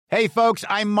Hey, folks,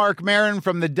 I'm Mark Maron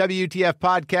from the WTF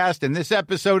Podcast, and this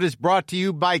episode is brought to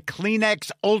you by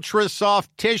Kleenex Ultra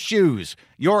Soft Tissues,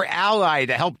 your ally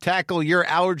to help tackle your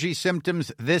allergy symptoms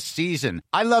this season.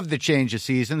 I love the change of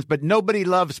seasons, but nobody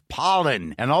loves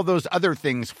pollen and all those other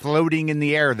things floating in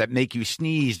the air that make you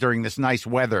sneeze during this nice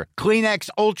weather. Kleenex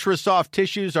Ultra Soft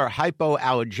Tissues are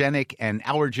hypoallergenic and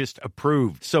allergist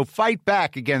approved, so fight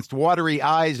back against watery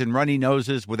eyes and runny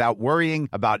noses without worrying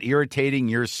about irritating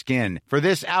your skin. For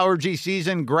this allergy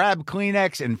season, grab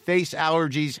Kleenex and face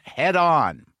allergies head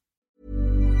on.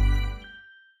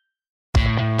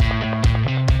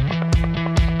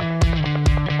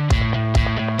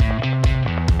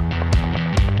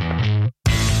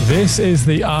 This is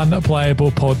the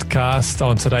Unplayable Podcast.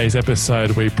 On today's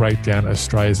episode, we break down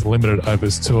Australia's limited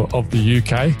overs tour of the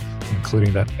UK,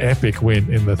 including that epic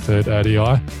win in the third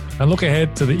ODI, and look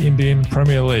ahead to the Indian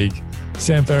Premier League.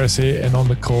 Sam Ferris here, and on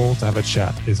the call to have a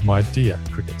chat is my dear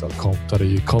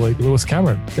cricket.com.au colleague, Lewis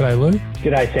Cameron. G'day, Lou.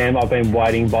 G'day, Sam. I've been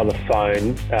waiting by the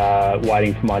phone,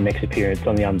 waiting for my next appearance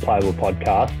on the Unplayable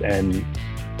Podcast, and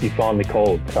you finally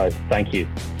called, so thank you.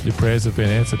 Your prayers have been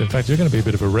answered. In fact, you're going to be a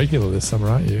bit of a regular this summer,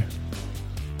 aren't you?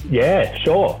 Yeah,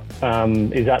 sure.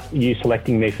 Is that you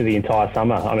selecting me for the entire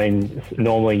summer? I mean,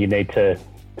 normally you need to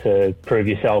prove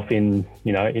yourself in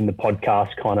the podcast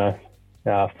kind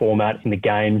of format in the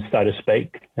game, so to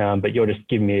speak. But you're just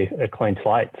giving me a clean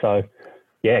slate. So,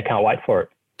 yeah, can't wait for it.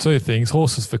 Two things,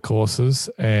 horses for courses,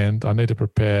 and I need to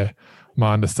prepare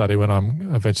my understudy when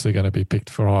I'm eventually going to be picked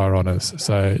for higher honours.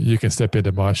 So you can step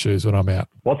into my shoes when I'm out.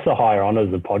 What's the higher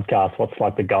honours of the podcast? What's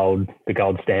like the gold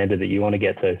standard that you want to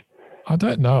get to? I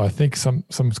don't know. I think some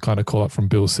kind of call up from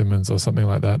Bill Simmons or something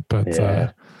like that.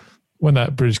 But when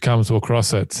that bridge comes, we'll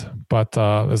cross it. But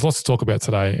there's lots to talk about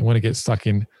today. I want to get stuck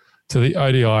in to the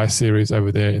ODI series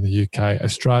over there in the UK.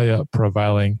 Australia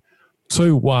prevailing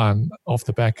 2-1 off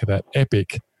the back of that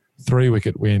epic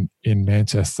 3-wicket win in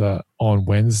Manchester on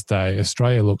Wednesday.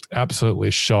 Australia looked absolutely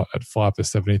shot at 5 for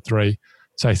 73,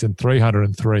 chasing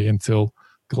 303 until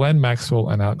Glenn Maxwell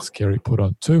and Alex Carey put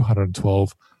on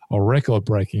 212, a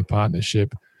record-breaking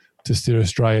partnership to steer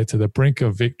Australia to the brink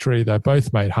of victory. They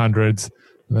both made hundreds,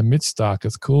 and then Mitch Starc,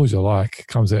 as cool as you like,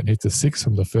 comes out and hits a six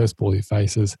from the first ball he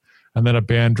faces, and then a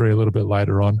boundary a little bit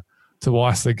later on to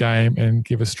ice the game and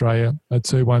give Australia a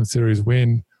 2-1 series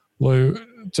win. Lou,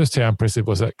 just how impressive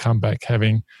was that comeback,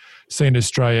 having seen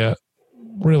Australia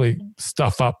really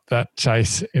stuff up that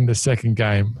chase in the second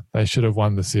game? They should have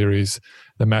won the series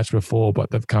the match before, but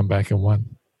they've come back and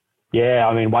won. Yeah,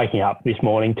 I mean, waking up this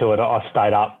morning to it, I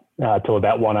stayed up till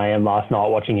about 1 a.m. last night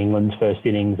watching England's first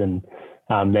innings and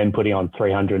then putting on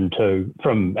 302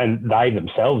 and they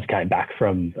themselves came back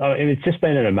from. I mean, it's just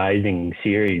been an amazing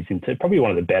series. It's probably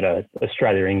one of the better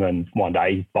Australia-England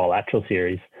one-day bilateral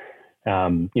series.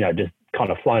 Just kind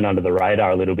of flown under the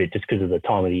radar a little bit just because of the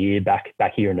time of the year back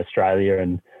here in Australia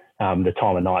and the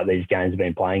time of night these games have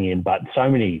been playing in. But so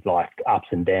many like ups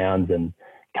and downs and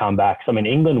comebacks. I mean,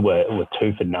 England were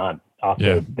 2 for none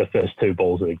after the first two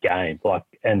balls of the game.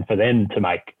 And for them to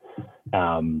make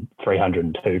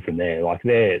 302 from there, like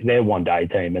their one-day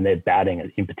team and their batting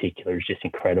in particular is just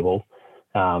incredible.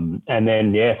 And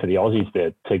then for the Aussies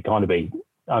to kind of be,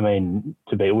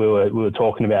 we were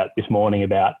talking about this morning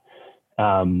about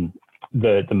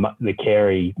the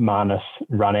Carey Marnus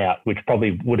run out, which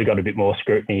probably would have got a bit more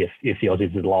scrutiny if the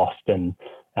Aussies had lost and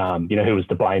who was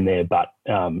to blame there, but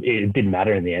it didn't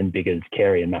matter in the end because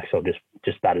Carey and Maxwell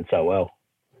just batted so well.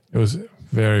 It was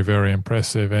very, very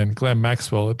impressive. And Glenn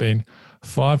Maxwell had been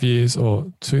 5 years or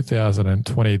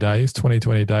 2020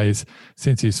 days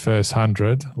since his first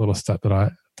 100. A little stat that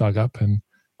I dug up and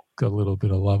got a little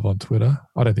bit of love on Twitter.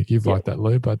 I don't think you've liked that,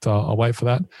 Lou, but I'll wait for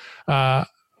that.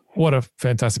 What a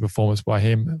fantastic performance by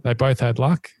him. They both had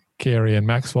luck, Carey and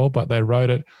Maxwell, but they rode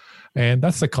it. And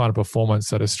that's the kind of performance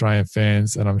that Australian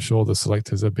fans, and I'm sure the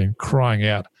selectors, have been crying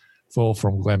out for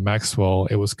from Glenn Maxwell.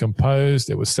 It was composed.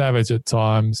 It was savage at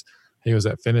times. He was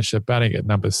that finisher, batting at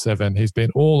number 7. He's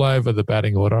been all over the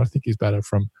batting order. I think he's batted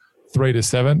from 3 to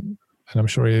 7, and I'm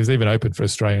sure he's even open for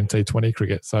Australian T20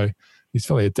 cricket. So he's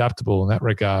fairly adaptable in that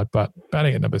regard. But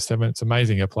batting at number 7, it's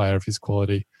amazing a player of his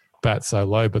quality bat so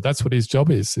low. But that's what his job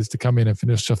is to come in and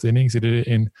finish off the innings. He did it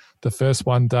in the first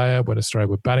one-dayer when Australia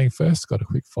were batting first, got a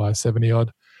quick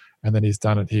 570-odd, and then he's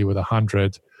done it here with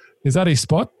 100. Is that his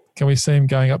spot? Can we see him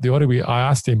going up the order? I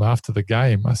asked him after the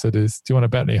game, I said, do you want to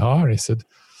bat any higher? And he said,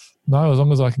 no, as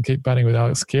long as I can keep batting with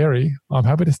Alex Carey, I'm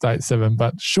happy to stay at 7,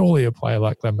 but surely a player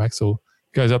like Glenn Maxwell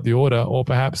goes up the order, or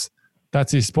perhaps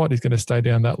that's his spot. He's going to stay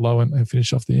down that low and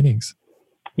finish off the innings.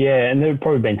 Yeah, and there have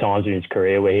probably been times in his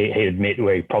career where he'd admit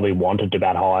where he probably wanted to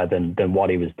bat higher than what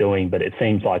he was doing, but it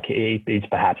seems like he's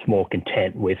perhaps more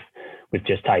content with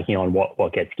just taking on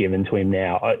what gets given to him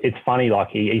now. It's funny, like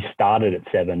he started at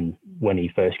 7 when he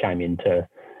first came into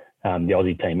the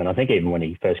Aussie team, and I think even when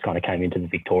he first kind of came into the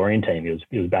Victorian team,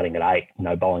 he was batting at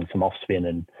 8, bowling some off spin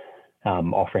and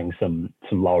offering some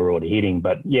lower order hitting.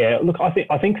 But yeah, look, I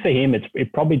think for him,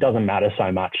 it probably doesn't matter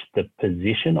so much the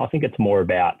position. I think it's more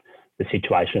about the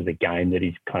situation of the game that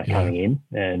he's kind of coming in.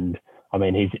 And I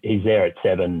mean, he's there at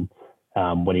 7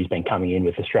 when he's been coming in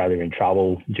with Australia in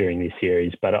trouble during this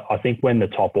series. But I think when the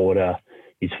top order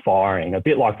is firing, a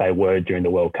bit like they were during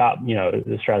the World Cup,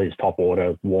 Australia's top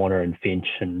order, Warner and Finch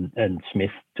and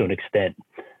Smith to an extent,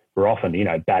 were often,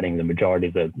 batting the majority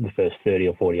of the first 30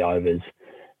 or 40 overs.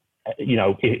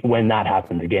 When that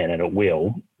happens again, and it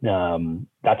will,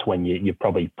 that's when you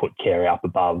probably put Carey up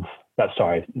above. That's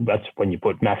when you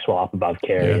put Maxwell up above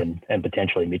Carey and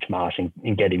potentially Mitch Marsh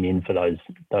and get him in for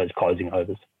those closing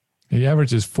overs. He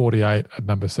averages 48 at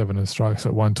number 7 and strikes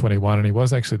at 121, and he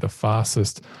was actually the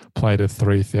fastest play to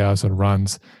 3,000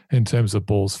 runs in terms of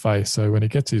balls faced. So when he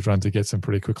gets his runs, he gets them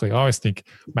pretty quickly. I always think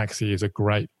Maxie is a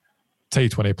great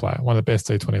T20 player, one of the best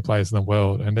T20 players in the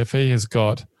world. And if he has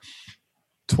got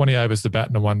 20 overs to bat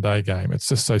in a one-day game, it's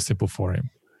just so simple for him.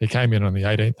 He came in on the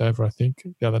 18th over, I think,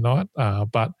 the other night.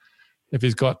 But if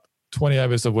he's got 20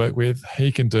 overs to work with,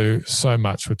 he can do so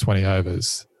much with 20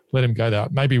 overs. Let him go there.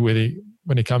 Maybe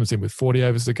when he comes in with 40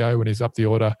 overs to go, when he's up the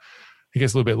order, he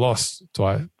gets a little bit lost. Do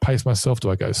I pace myself? Do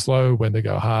I go slow? When to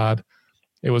go hard?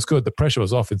 It was good. The pressure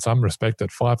was off in some respect.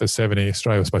 At 5 for 70,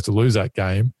 Australia was supposed to lose that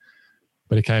game,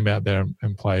 but he came out there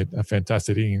and played a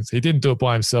fantastic innings. He didn't do it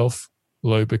by himself,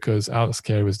 Lou, because Alex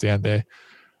Carey was down there.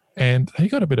 And he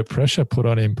got a bit of pressure put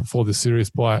on him before the series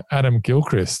by Adam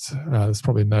Gilchrist. There's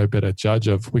probably no better judge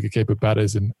of wicketkeeper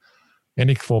batters in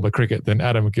any form of cricket than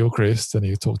Adam Gilchrist. And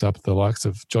he talked up the likes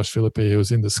of Josh Philippe, who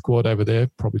was in the squad over there,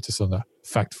 probably just on a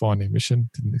fact-finding mission.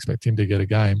 Didn't expect him to get a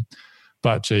game.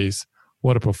 But, geez,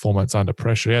 what a performance under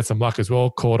pressure. He had some luck as well,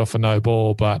 caught off a no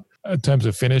ball. But in terms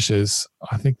of finishes,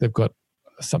 I think they've got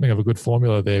something of a good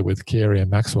formula there with Carey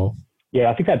and Maxwell. Yeah,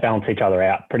 I think they balance each other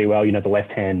out pretty well, the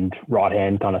left hand, right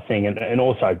hand kind of thing. And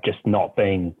also just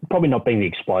probably not being the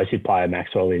explosive player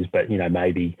Maxwell is, but,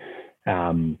 maybe,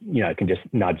 can just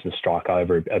nudge the strike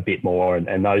over a bit more.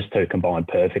 And those two combined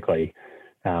perfectly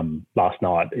last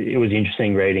night. It was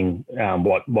interesting reading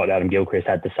what Adam Gilchrist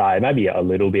had to say, maybe a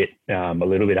little bit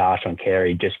harsh on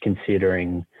Carey, just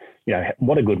considering,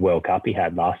 what a good World Cup he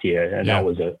had last year. And that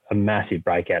was a massive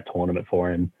breakout tournament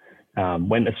for him.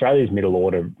 When Australia's middle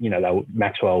order,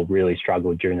 Maxwell really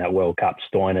struggled during that World Cup.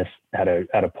 Stoinis had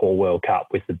a poor World Cup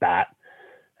with the bat.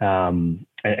 And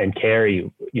Carey,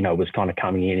 was kind of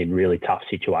coming in really tough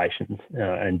situations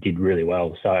and did really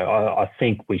well. So I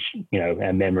think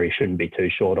our memory shouldn't be too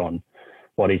short on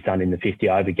what he's done in the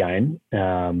 50-over game.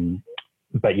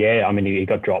 But yeah, I mean, he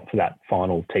got dropped for that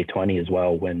final T20 as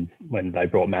well when they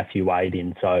brought Matthew Wade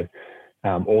in. So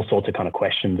all sorts of kind of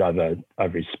questions over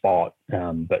his spot.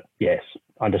 But yes,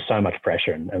 under so much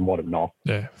pressure and what a knock.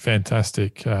 Yeah,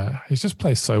 fantastic. He's just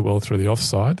plays so well through the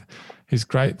offside. He's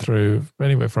great through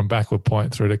anywhere from backward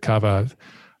point through to cover.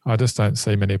 I just don't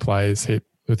see many players hit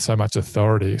with so much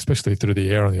authority, especially through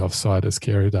the air on the offside as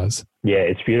Carey does. Yeah,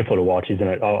 it's beautiful to watch, isn't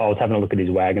it? I was having a look at his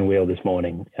wagon wheel this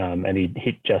morning and he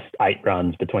hit just 8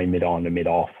 runs between mid-on and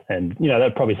mid-off. And,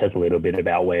 that probably says a little bit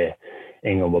about where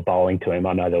England were bowling to him.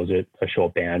 I know there was a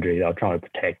short boundary they were trying to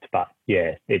protect, but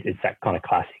yeah, it's that kind of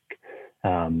classic,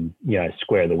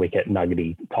 square of the wicket,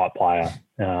 nuggety type player.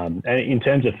 And in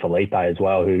terms of Felipe as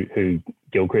well, who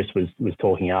Gilchrist was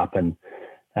talking up, and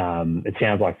it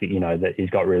sounds like that he's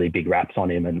got really big raps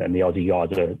on him, and the Aussie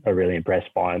guys are really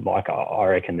impressed by him. Like I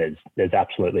reckon there's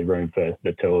absolutely room for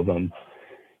the two of them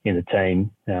in the team.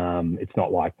 It's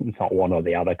not one or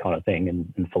the other kind of thing,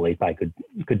 and Felipe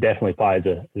could definitely play as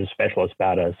a specialist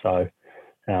batter. So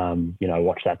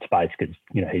watch that space because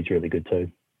he's really good too.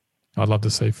 I'd love to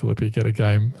see Philippe get a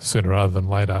game sooner rather than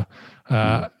later.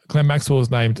 Glenn Maxwell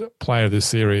was named player of this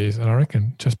series, and I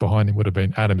reckon just behind him would have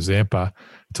been Adam Zampa.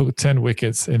 Took 10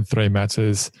 wickets in 3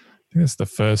 matches. I think it's the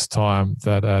first time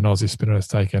that an Aussie spinner has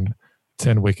taken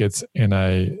 10 wickets in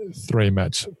a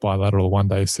 3-match bilateral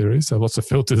one-day series. So lots of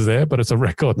filters there, but it's a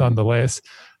record nonetheless.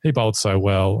 He bowled so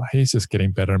well. He's just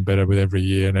getting better and better with every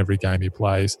year and every game he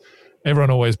plays.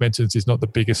 Everyone always mentions he's not the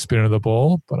biggest spinner of the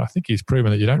ball, but I think he's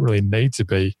proven that you don't really need to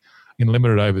be in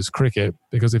limited overs cricket,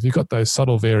 because if you've got those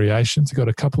subtle variations, you've got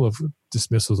a couple of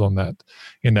dismissals on that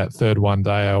in that third one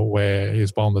day where he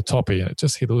was bowling the toppy and it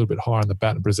just hit a little bit higher on the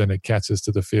bat and presented catches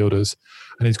to the fielders.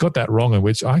 And he's got that wrong, in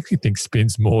which I actually think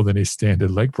spins more than his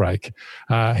standard leg break.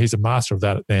 He's a master of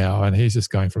that now, and he's just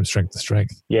going from strength to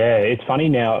strength. Yeah, it's funny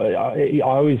now. I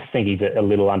always think he's a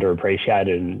little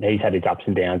underappreciated, and he's had his ups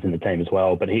and downs in the team as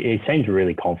well. But he seems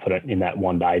really confident in that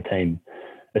one-day team,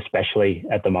 especially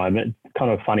at the moment.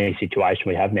 Kind of a funny situation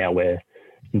we have now where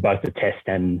in both the test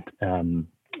and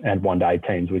one-day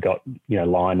teams, we got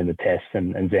Lyon in the test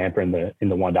and Zampa in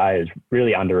the one-day as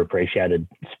really underappreciated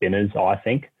spinners, I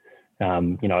think. I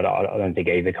don't think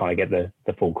either kind of get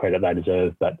the full credit they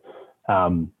deserve, but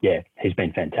he's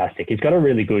been fantastic. He's got a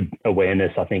really good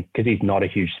awareness, I think, because he's not a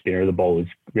huge spinner of the ball. He's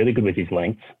really good with his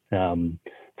length.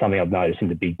 Something I've noticed in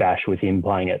the Big Bash with him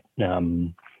playing at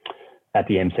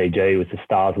the MCG with the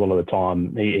Stars a lot of the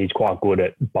time. He's quite good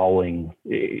at bowling.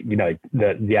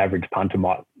 The average punter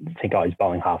might think, he's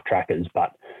bowling half trackers,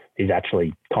 but he's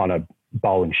actually kind of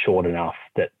bowling short enough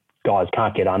that guys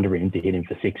can't get under him to hit him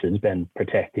for sixes, been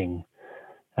protecting,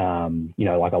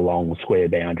 like a long square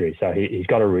boundary. So he's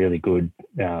got a really good,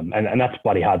 and that's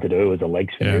bloody hard to do as a leg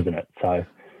spinner, isn't it? So,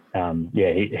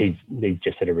 he's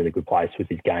just at a really good place with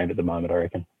his game at the moment, I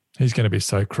reckon. He's going to be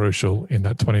so crucial in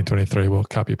that 2023 World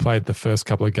Cup. He played the first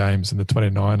couple of games in the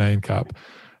 2019 Cup,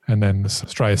 and then the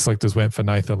Australia selectors went for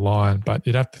Nathan Lyon. But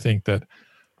you'd have to think that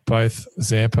both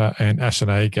Zampa and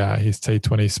Ashenaga, his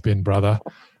T20 spin brother,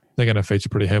 they're going to feature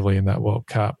pretty heavily in that World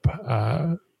Cup.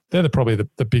 They're probably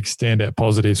the big standout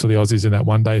positives for the Aussies in that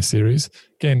one-day series.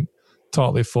 Again,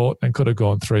 tightly fought and could have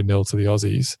gone 3-0 to the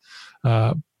Aussies.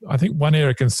 I think one area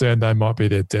of concern, though, might be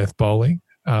their death bowling.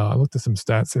 I looked at some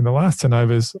stats. In the last 10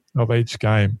 overs of each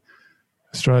game,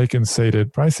 Australia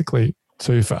conceded basically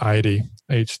 2 for 80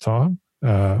 each time.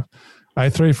 3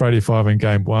 for 85 in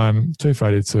game 1, 2 for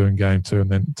 82 in game 2, and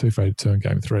then 2 for 82 in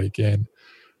game 3 again.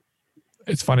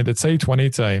 It's funny, the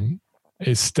T20 team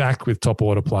is stacked with top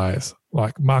order players.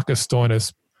 Like Marcus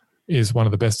Stoinis is one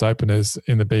of the best openers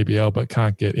in the BBL, but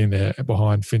can't get in there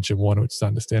behind Finch and Warner, which is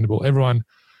understandable. Everyone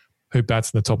who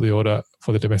bats in the top of the order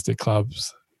for the domestic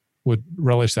clubs would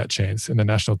relish that chance in the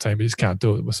national team. But just can't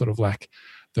do it. We sort of lack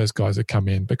those guys that come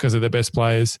in because of their best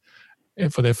players.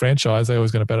 And for their franchise, they're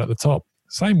always going to bat at the top.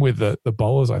 Same with the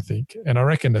bowlers, I think. And I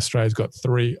reckon Australia's got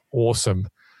 3 awesome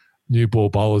new ball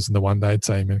bowlers in the one-day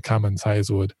team, and Cummins,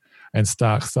 Hazelwood, and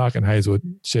Stark. Stark and Hazelwood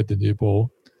shed the new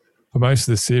ball for most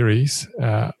of the series.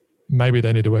 Maybe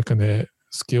they need to work on their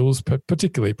skills,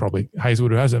 particularly probably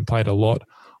Hazelwood, who hasn't played a lot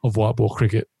of white ball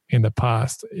cricket in the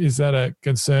past. Is that a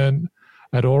concern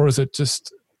at all, or is it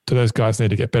just, do those guys need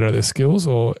to get better at their skills,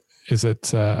 or is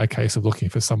it a case of looking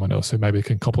for someone else who maybe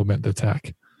can complement the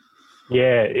attack?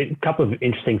 Yeah, a couple of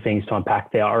interesting things to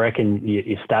unpack there. I reckon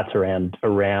your stats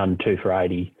around 2 for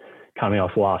 80 coming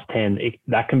off the last 10,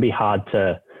 that can be hard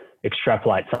to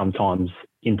extrapolate sometimes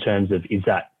in terms of,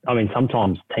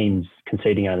 sometimes teams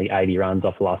conceding only 80 runs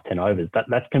off the last 10 overs,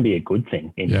 that can be a good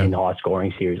thing in high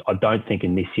scoring series. I don't think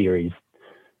in this series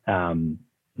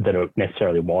that it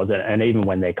necessarily was. And even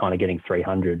when they're kind of getting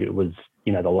 300, it was,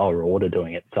 the lower order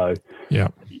doing it. So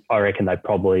I reckon they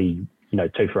probably,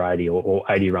 2 for 80 or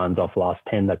 80 runs off the last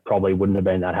 10, they probably wouldn't have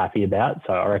been that happy about.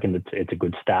 So I reckon it's a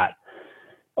good stat.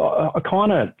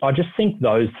 I just think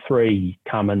those 3,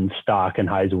 Cummins, Stark and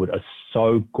Hazelwood, are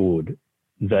so good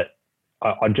that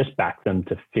I just back them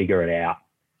to figure it out.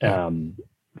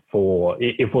 For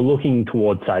if we're looking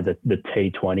towards, say, the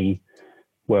T20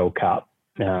 World Cup,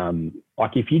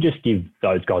 like if you just give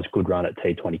those guys a good run at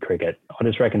T20 cricket, I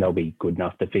just reckon they'll be good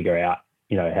enough to figure out,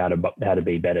 how to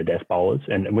be better death bowlers.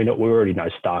 And we already know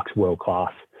Stark's world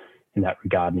class in that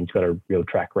regard, and he's got a real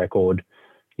track record.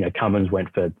 Cummins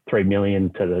went for $3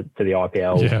 million to the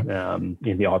IPL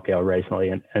in the IPL recently,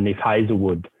 and if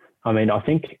Hazelwood, I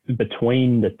think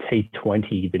between the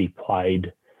T20 that he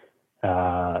played,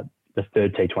 the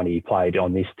third T20 he played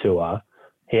on this tour,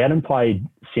 he hadn't played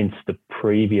since the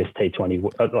previous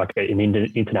T20, like an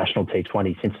international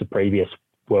T20, since the previous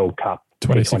World Cup,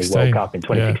 2016 World Cup in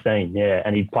 2016.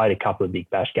 And he played a couple of Big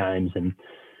Bash games, and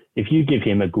if you give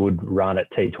him a good run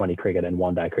at T20 cricket and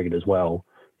one-day cricket as well,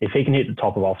 if he can hit the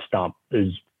top of off stump as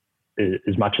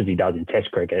much as he does in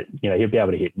Test cricket, he'll be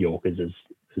able to hit Yorkers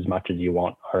as much as you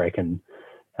want, I reckon,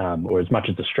 or as much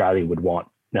as Australia would want,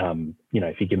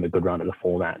 if you give him a good run at the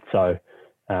format. So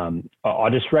I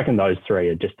just reckon those 3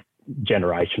 are just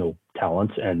generational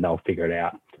talents, and they'll figure it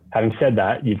out. Having said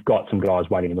that, you've got some guys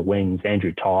waiting in the wings.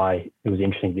 Andrew Ty, it was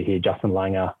interesting to hear Justin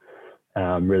Langer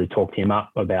really talk to him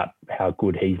up about how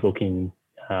good he's looking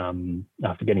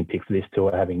after getting picked for this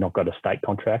tour, having not got a state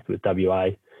contract with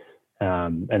WA.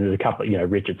 And there's a couple,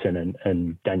 Richardson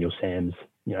and Daniel Sams,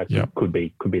 could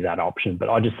be that option. But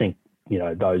I just think,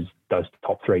 those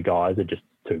top three guys are just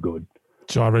too good.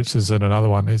 Jai Richardson, another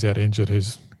one who's out injured,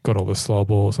 who's got all the slow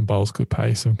balls and bowls good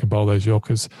pace and can bowl those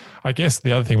Yorkers. I guess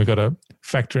the other thing we've got to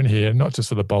factor in here, not just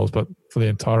for the bowls, but for the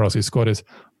entire Aussie squad, is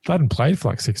they hadn't played for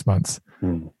like 6 months.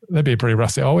 They'd be pretty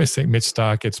rusty. I always think Mitch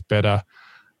Starc gets better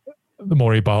the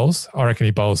more he bowls. I reckon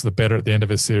he bowls the better at the end of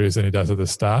his series than he does at the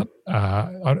start.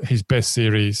 His best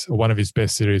series, or one of his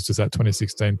best series, was that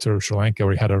 2016 tour of Sri Lanka,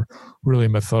 where he had a really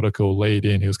methodical lead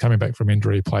in. He was coming back from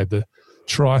injury. He played the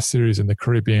Tri-Series in the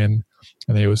Caribbean,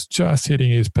 and he was just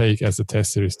hitting his peak as the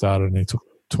Test series started, and he took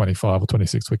 25 or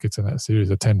 26 wickets in that series,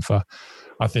 a 10 for.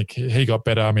 I think he got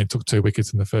better. I mean, took 2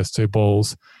 wickets in the first 2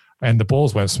 balls, and the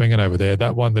balls weren't swinging over there.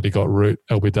 That one that he got root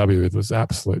LBW with was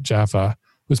absolute Jaffa.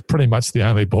 It was pretty much the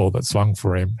only ball that swung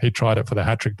for him. He tried it for the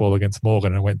hat-trick ball against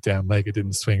Morgan and went down leg. It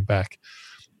didn't swing back.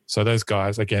 So those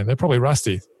guys, again, they're probably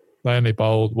rusty. They only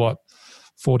bowled,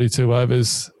 42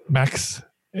 overs max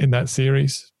in that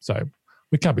series. So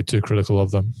we can't be too critical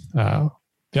of them.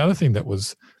 The other thing that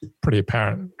was pretty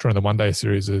apparent during the one-day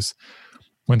series is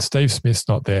when Steve Smith's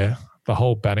not there, the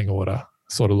whole batting order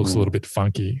sort of looks a little bit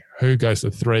funky. Who goes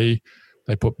to 3?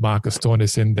 They put Marcus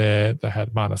Stoinis in there. They had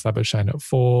Marnus Labuschagne at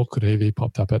 4. Kudavi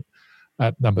popped up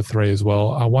at number 3 as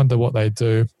well. I wonder what they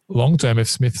do long-term if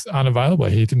Smith's unavailable.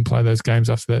 He didn't play those games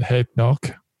after that head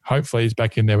knock. Hopefully he's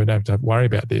back in there. We don't have to worry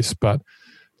about this. But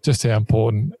just how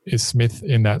important is Smith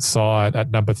in that side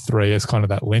at number 3 as kind of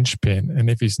that linchpin? And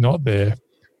if he's not there,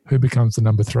 who becomes the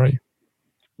number 3?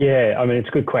 Yeah, I mean, it's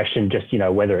a good question, just,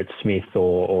 whether it's Smith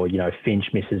or Finch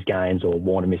misses games or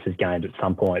Warner misses games at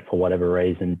some point for whatever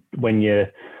reason. When you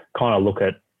kind of look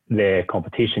at their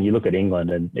competition, you look at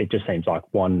England and it just seems like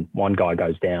one guy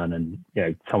goes down and,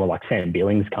 someone like Sam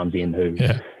Billings comes in who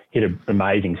hit an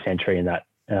amazing century in that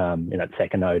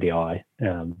second ODI.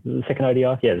 The second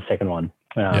ODI? Yeah, the second one.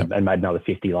 And made another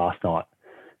 50 last night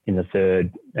in the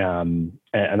third. And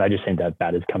they just seem to have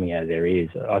batters coming out of their ears.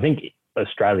 I think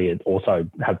Australia also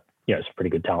have, some pretty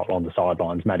good talent on the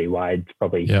sidelines. Matty Wade's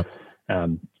probably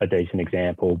a decent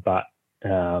example. But,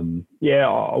 I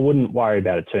wouldn't worry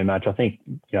about it too much. I think,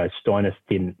 Stoinis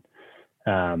didn't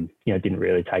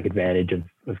really take advantage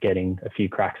of getting a few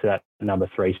cracks at that number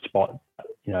 3 spot,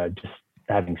 just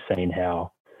having seen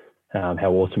how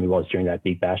awesome he was during that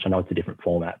Big Bash. I know it's a different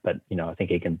format, but, I think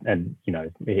he can, and,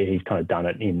 he's kind of done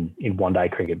it in one-day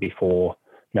cricket before.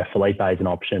 Felipe is an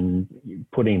option.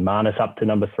 Putting Marnus up to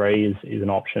number 3 is an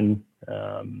option.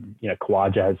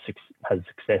 Khawaja has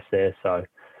success there. So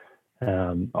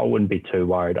I wouldn't be too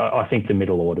worried. I think the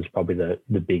middle order is probably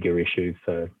the bigger issue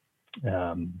for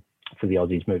the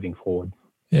Aussies moving forward.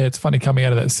 Yeah, it's funny coming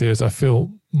out of that series. I feel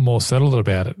more settled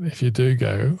about it. If you do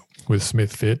go with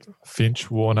Smith fit, Finch,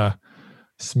 Warner,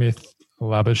 Smith,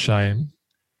 Labuschagne,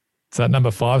 it's that number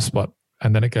 5 spot.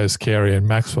 And then it goes Carey and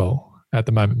Maxwell. At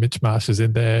the moment, Mitch Marsh is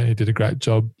in there. He did a great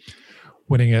job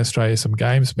winning Australia some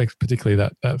games, particularly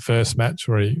that first match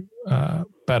where he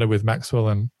batted with Maxwell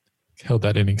and held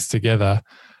that innings together.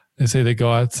 Is he the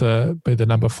guy to be the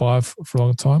number 5 for a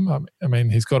long time? I mean,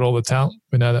 he's got all the talent.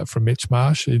 We know that from Mitch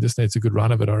Marsh. He just needs a good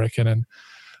run of it, I reckon, and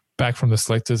back from the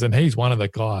selectors. And he's one of the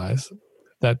guys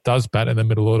that does bat in the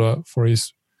middle order for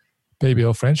his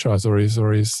BBL franchise or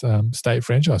his state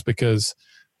franchise, because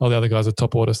all the other guys are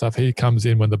top order stuff. He comes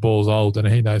in when the ball's old and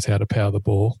he knows how to power the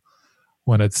ball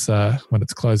when it's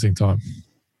closing time.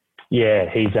 Yeah,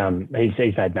 he's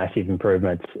made massive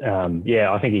improvements.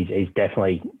 I think he's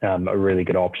definitely a really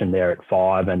good option there at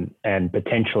 5 and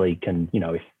potentially can,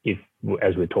 if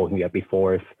as we were talking about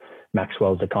before, if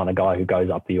Maxwell's the kind of guy who goes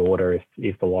up the order,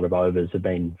 if a lot of overs have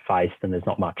been faced and there's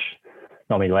not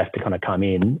many left to kind of come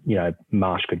in,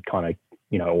 Marsh could kind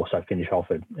of, also finish off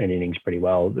an innings pretty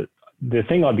well. The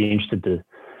thing I'd be interested to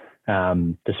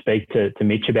speak to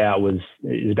Mitch about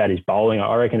is about his bowling.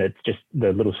 I reckon it's just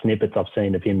the little snippets I've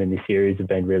seen of him in this series have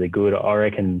been really good. I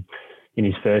reckon in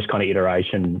his first kind of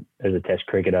iteration as a Test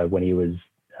cricketer, when he was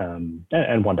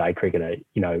and one-day cricketer,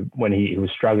 when he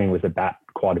was struggling with the bat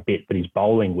quite a bit, but his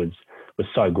bowling was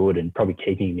so good and probably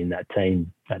keeping him in that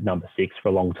team at number 6 for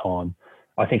a long time.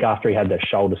 I think after he had the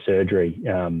shoulder surgery,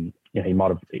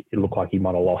 it looked like he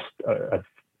might have lost a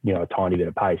tiny bit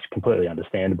of pace, completely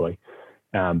understandably.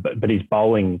 But his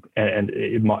bowling, and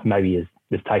it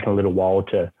it's taken a little while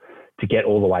to get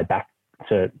all the way back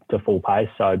to full pace.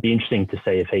 So it'd be interesting to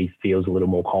see if he feels a little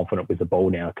more confident with the ball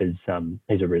now, because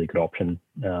he's a really good option,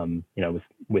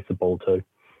 with the ball too.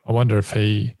 I wonder if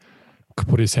he could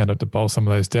put his hand up to bowl some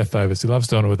of those death overs. He loves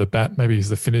doing it with a bat. Maybe he's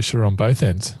the finisher on both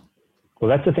ends. Well,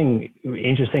 that's the thing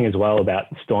interesting as well about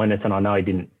Stoinis, and I know he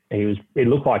didn't It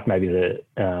looked like maybe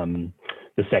the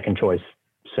second choice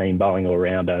seam bowling all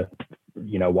rounder.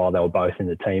 While they were both in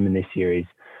the team in this series,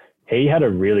 he had a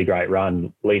really great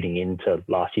run leading into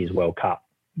last year's World Cup,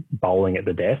 bowling at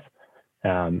the death,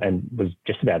 and was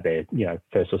just about their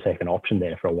first or second option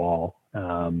there for a while.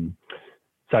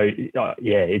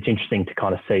 It's interesting to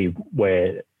kind of see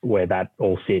where that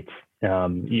all sits.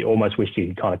 You almost wish you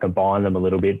could kind of combine them a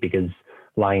little bit, because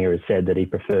Langer has said that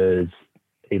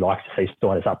he likes to see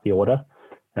Stoinis up the order.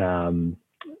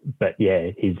 But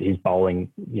yeah, his bowling,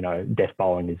 death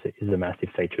bowling is a massive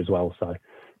feature as well. So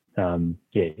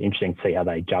interesting to see how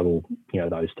they juggle,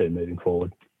 those two moving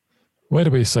forward. Where do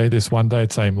we see this one-day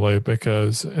team, Lou?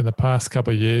 Because in the past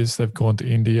couple of years, they've gone to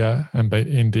India and beat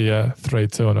India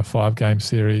 3-2 in a 5-game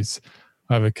series,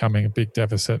 overcoming a big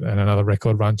deficit and another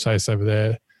record run chase over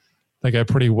there. They go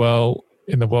pretty well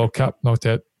in the World Cup, knocked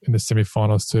out in the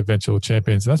semi-finals to eventual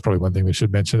champions. And that's probably one thing we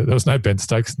should mention, that there was no Ben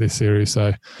Stokes in this series,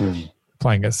 so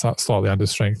playing a slightly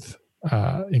understrength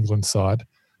England side.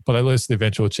 But they lose to the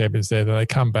eventual champions there. Then they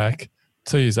come back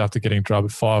 2 years after getting drubbed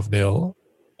 5-0.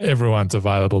 Everyone's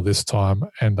available this time,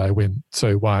 and they win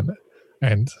 2-1.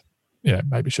 And,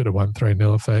 maybe should have won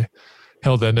 3-0 if they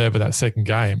held their nerve in that second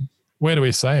game. Where do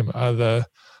we see them? Are the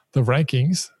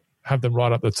rankings have them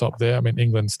right up the top there? I mean,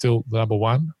 England's still the number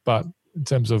one, but in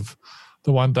terms of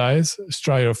the one-days,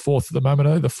 Australia are fourth at the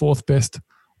moment, the fourth best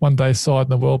one-day side in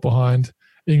the world behind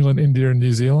England, India and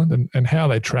New Zealand. And how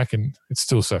they tracking, it's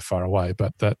still so far away,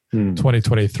 but that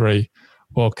 2023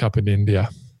 World Cup in India.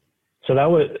 So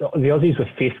the Aussies were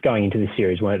fifth going into this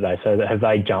series, weren't they? So have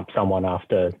they jumped someone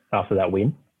after that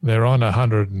win? They're on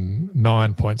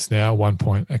 109 points now, 1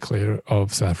 point clear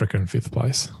of South Africa in fifth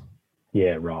place.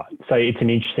 Yeah, right. So it's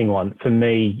an interesting one. For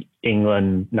me,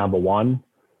 England number one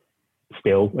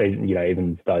still,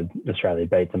 even though Australia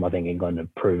beat them, I think England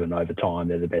have proven over time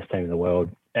they're the best team in the world.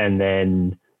 And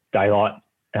then daylight,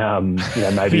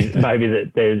 maybe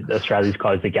that Australia's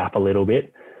closed the gap a little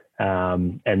bit.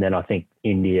 And then I think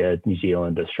India, New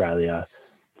Zealand, Australia,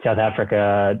 South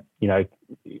Africa,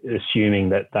 assuming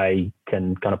that they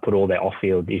can kind of put all their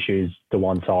off-field issues to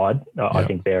one side, I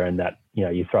think they're in that,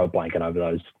 you throw a blanket over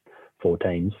those four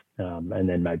teams. And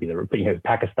then maybe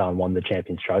Pakistan won the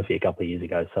Champions Trophy a couple of years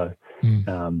ago. So,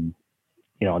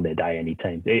 on their day, any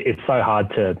team. It's so hard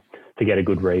to get a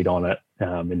good read on it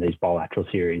in these bilateral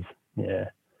series. Yeah.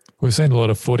 We've seen a lot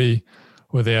of footy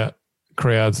without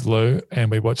crowds, Lou,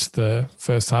 and we watched the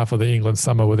first half of the England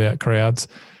summer without crowds.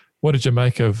 What did you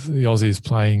make of the Aussies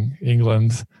playing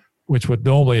England, which would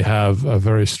normally have a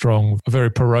very strong, a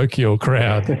very parochial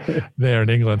crowd there in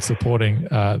England supporting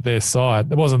their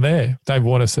side? It wasn't there. Dave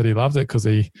Warner said he loved it because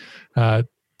he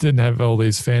didn't have all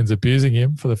these fans abusing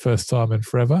him for the first time in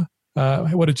forever.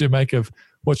 What did you make of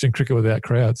watching cricket without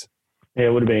crowds? Yeah,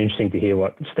 it would have been interesting to hear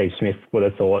what Steve Smith would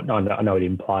have thought. I know he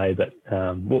didn't play, but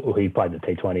he played the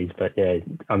T20s. But yeah,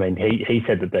 I mean, he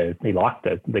said that he liked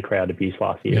the crowd abuse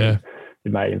last year. Yeah.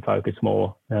 It made him focus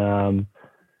more.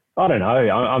 I don't know.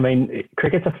 I mean,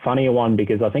 cricket's a funnier one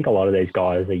because I think a lot of these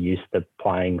guys are used to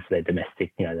playing for their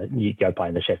domestic. You go play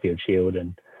in the Sheffield Shield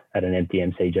and at an empty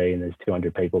MCG and there's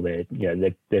 200 people there.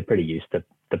 They're pretty used to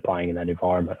playing in that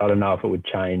environment. I don't know if it would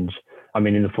change. I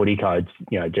mean, in the footy codes,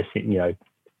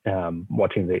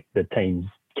 watching the teams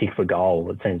kick for goal,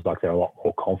 it seems like they're a lot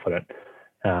more confident.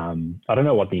 I don't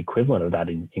know what the equivalent of that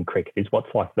in cricket is.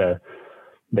 What's like the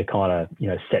kind of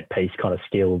set piece kind of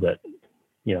skill that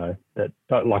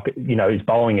is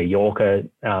bowling a Yorker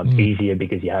easier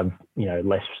because you have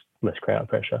less crowd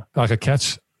pressure. Like a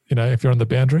catch, if you're on the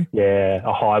boundary. Yeah,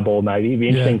 a high ball maybe. It'd be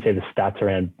interesting to see the stats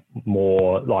around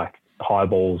more like high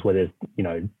balls where there's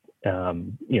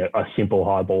a simple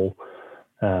high ball.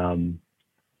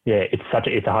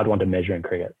 It's a hard one to measure in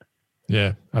cricket.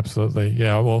 Yeah, absolutely.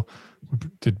 Yeah, well, we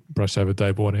did brush over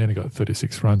Dave Warner and he got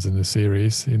 36 runs in the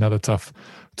series. Another tough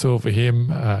tour for him.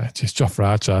 Just Jofra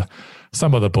Archer.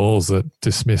 Some of the balls that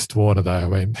dismissed Warner, though. I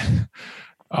mean,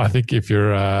 I think if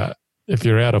you're out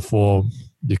of form,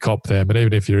 you cop them. And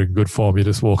even if you're in good form, you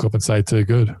just walk up and say, too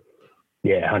good.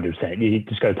 Yeah, 100%. You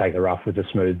just got to take the rough with the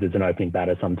smooth. There's an opening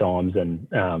batter sometimes. And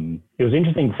it was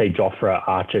interesting to see Jofra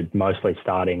Archer mostly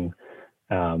starting,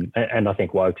 and I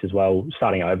think Wokes as well,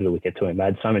 starting over the wicket to him. They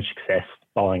had so much success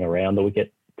bowling around the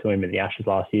wicket to him in the Ashes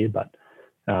last year. But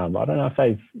I don't know if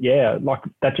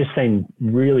that just seemed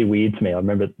really weird to me. I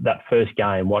remember that first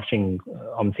game watching,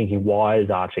 I'm thinking, why is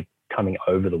Archer coming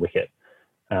over the wicket?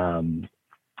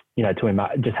 To him,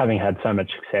 just having had so much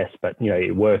success, but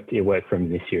it worked for him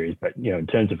in this series. But in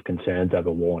terms of concerns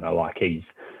over Warner, like he's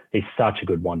such a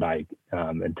good one-day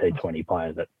and T20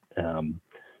 player that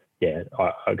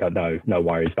I got no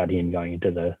worries about him going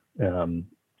into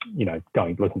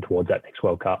looking towards that next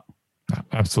World Cup.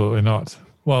 Absolutely not.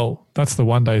 Well, that's the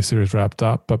one-day series wrapped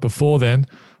up. But before then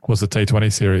was the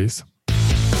T20 series.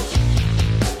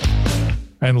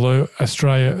 And Lou,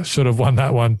 Australia should have won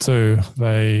that one too.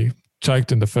 They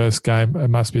choked in the first game. It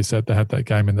must be said they had that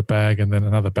game in the bag, and then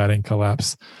another batting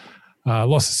collapse.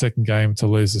 Lost the second game to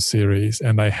lose the series,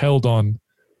 and they held on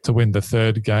to win the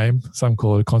third game. Some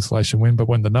call it a consolation win, but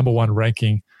when the number one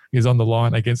ranking is on the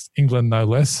line against England, no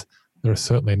less, there are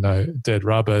certainly no dead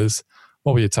rubbers.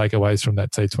 What were your takeaways from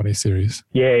that T20 series?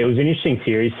 Yeah, it was an interesting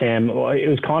series, Sam. It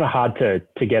was kind of hard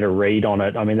to get a read on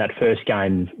it. I mean, that first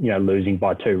game, losing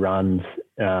by 2 runs,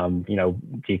 do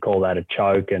you call that a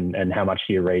choke, and how much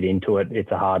do you read into it?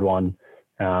 It's a hard one.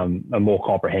 A more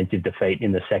comprehensive defeat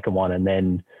in the second one, and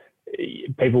then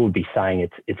people would be saying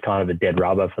it's kind of a dead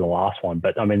rubber for the last one.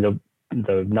 But I mean,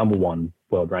 the number one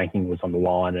world ranking was on the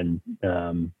line,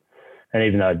 and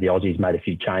even though the Aussies made a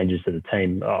few changes to the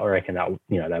team, I reckon that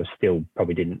they were still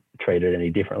probably didn't treat it any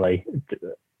differently.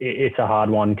 It's a hard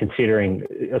one considering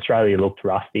Australia looked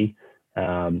rusty,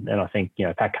 and I think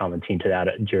Pat Cummins hinted at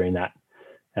it during that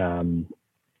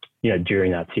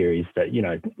series that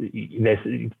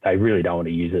they really don't want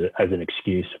to use it as an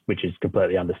excuse, which is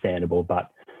completely understandable.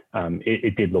 But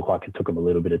it did look like it took them a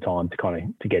little bit of time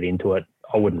to get into it.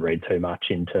 I wouldn't read too much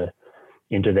into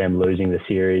them losing the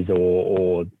series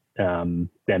or them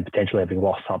potentially having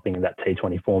lost something in that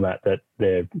T20 format that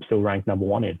they're still ranked number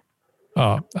one in.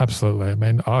 Oh, absolutely. I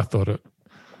mean, I thought it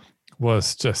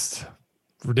was just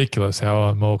ridiculous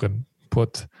how Morgan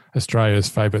put Australia's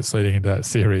favourites leading into that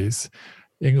series.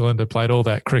 England had played all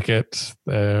that cricket.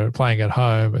 They're playing at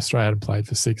home. Australia hadn't played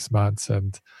for 6 months,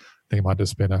 and I think it might have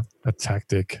just been a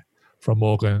tactic from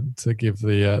Morgan to give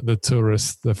the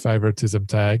tourists the favouritism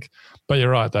tag. But you're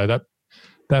right, though.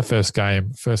 That first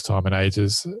game, first time in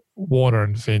ages, Warner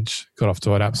and Finch got off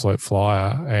to an absolute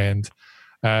flyer. And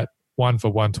at 1 for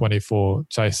 124,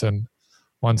 Jason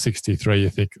 163, you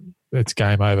think it's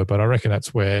game over. But I reckon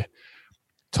that's where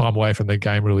time away from the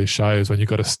game really shows, when you've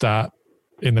got to start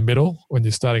in the middle. When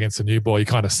you start against a new ball, you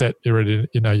kind of set, you're ready,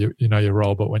 you know your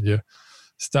role. But when you're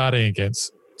starting against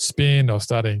spin or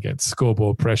starting against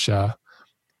scoreboard pressure,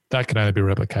 that can only be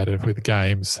replicated with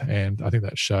games. And I think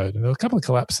that showed. And there were a couple of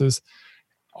collapses.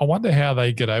 I wonder how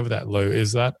they get over that, Lou.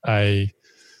 Is that I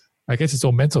guess it's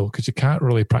all mental, because you can't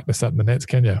really practice that in the nets,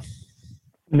 can you?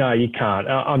 No, you can't.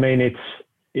 I mean,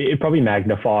 it probably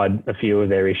magnified a few of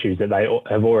their issues that they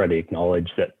have already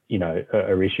acknowledged that,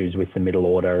 are issues with the middle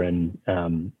order, and,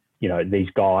 these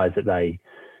guys that they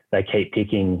keep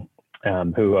picking,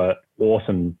 who are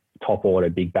awesome top order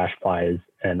big bash players,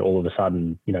 and all of a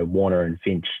sudden, Warner and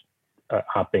Finch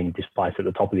are being displaced at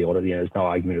the top of the order. There's no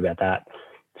argument about that.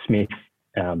 Smith,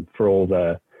 for all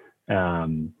there's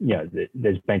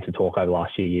been some talk over the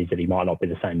last few years that he might not be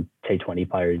the same T20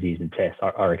 player as he is in Test.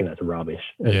 I reckon that's a rubbish.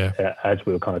 Yeah. As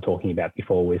we were kind of talking about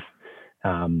before with,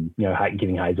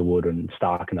 giving Hazelwood and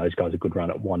Stark and those guys a good run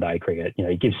at one-day cricket.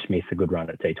 He gives Smith a good run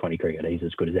at T20 cricket. He's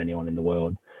as good as anyone in the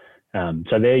world.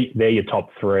 So they're your top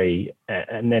three,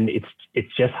 and then it's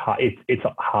just it's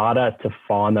harder to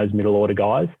find those middle order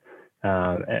guys,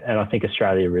 and I think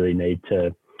Australia really need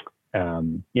to.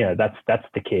 That's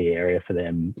the key area for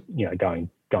them, going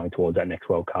towards that next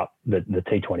World Cup, the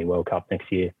T20 World Cup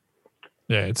next year.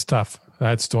 Yeah, it's tough. They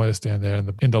had Stoinis down there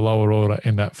in the lower order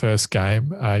in that first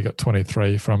game. He got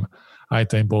 23 from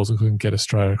 18 balls and couldn't get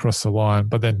Australia across the line.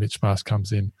 But then Mitch Marsh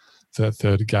comes in for that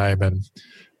third game, and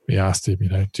we asked him,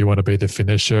 do you want to be the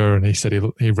finisher? And he said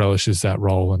he relishes that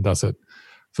role and does it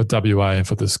for WA and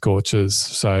for the Scorchers.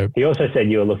 So he also said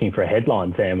you were looking for a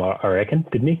headline, Sam, I reckon,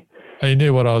 didn't he? He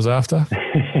knew what I was after,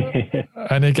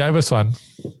 and he gave us one.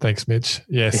 Thanks, Mitch.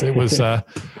 Yes, it was. I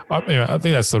think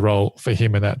that's the role for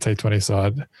him in that T20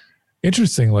 side.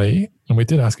 Interestingly, and we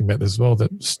did ask him about this as well,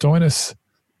 that Stoinis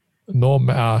nor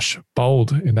Marsh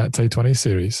bowled in that T20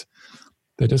 series.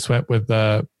 They just went with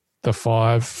the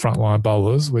 5 frontline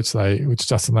bowlers, which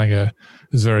Justin Langer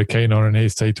is very keen on in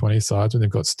his T20 sides. And they've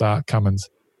got Stark, Cummins,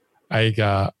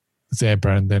 Agar, Zampa,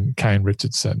 and then Kane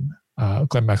Richardson.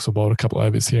 Glenn Maxwell bowled a couple of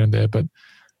overs here and there, but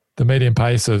the medium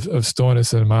pace of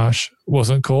Stoinis and Marsh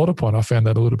wasn't called upon. I found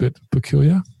that a little bit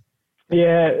peculiar.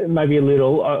 Yeah, maybe a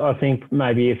little. I think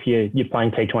maybe if you're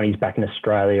playing T20s back in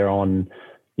Australia on,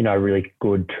 really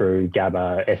good, true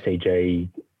Gabba, SCG,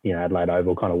 Adelaide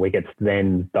Oval kind of wickets,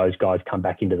 then those guys come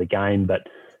back into the game. But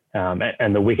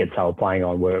and the wickets they were playing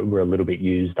on were a little bit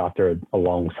used after a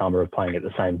long summer of playing at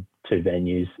the same 2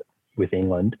 venues with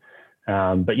England.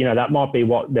 But, that might be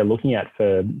what they're looking at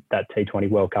for that T20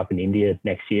 World Cup in India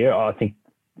next year. I think,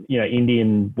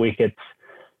 Indian wickets,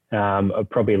 are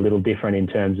probably a little different in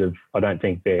terms of, I don't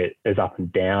think they're as up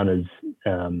and down as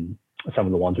some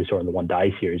of the ones we saw in the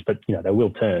one-day series, but, they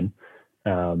will turn.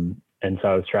 And so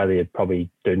Australia probably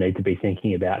do need to be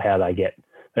thinking about how they get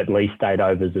at least 8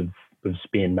 overs of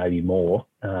spin, maybe more,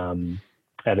 out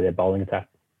of their bowling attack.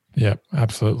 Yeah,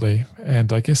 absolutely.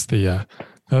 And I guess the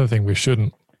other thing we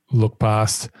shouldn't look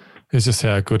past is just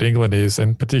how good England is,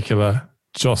 in particular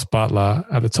Joss Buttler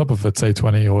at the top of the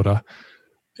T20 order.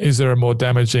 Is there a more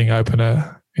damaging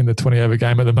opener in the 20-over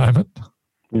game at the moment?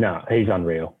 No, he's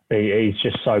unreal. He's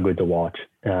just so good to watch.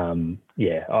 I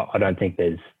don't think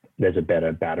there's a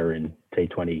better batter in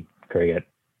T20 cricket,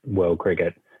 world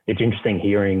cricket. It's interesting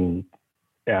hearing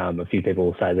a few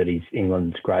people say that he's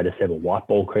England's greatest ever white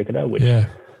ball cricketer, which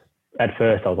at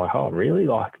first I was like, oh, really?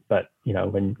 But,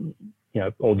 when,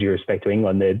 all due respect to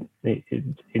England,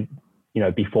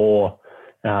 before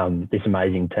this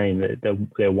amazing team,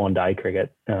 their one-day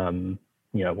cricket,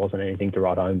 wasn't anything to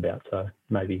write home about. So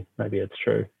maybe it's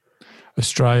true.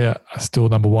 Australia are still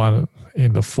number one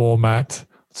in the format.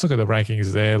 Let's look at the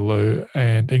rankings there, Lou,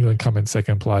 and England come in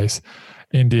second place.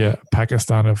 India,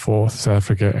 Pakistan in fourth, South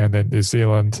Africa, and then New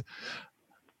Zealand.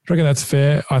 I reckon that's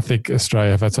fair. I think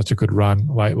Australia have had such a good run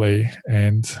lately.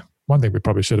 And one thing we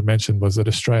probably should have mentioned was that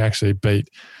Australia actually beat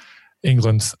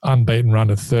England's unbeaten run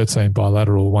of 13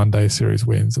 bilateral one-day series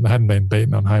wins, and they hadn't been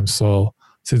beaten on home soil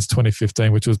since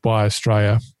 2015, which was by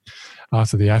Australia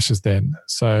after the Ashes then.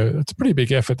 So it's a pretty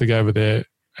big effort to go over there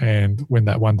and win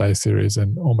that one-day series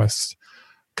and almost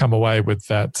come away with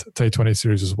that T20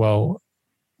 series as well.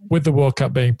 With the World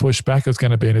Cup being pushed back, it's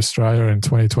going to be in Australia in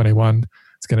 2021.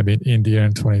 It's going to be in India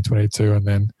in 2022, and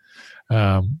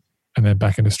then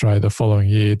back in Australia the following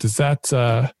year. Does that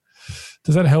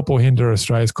help or hinder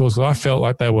Australia's cause? I felt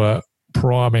like they were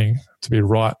priming to be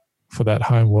right for that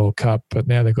home World Cup, but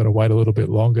now they've got to wait a little bit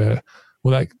longer.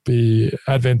 Will that be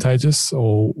advantageous,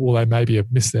 or will they maybe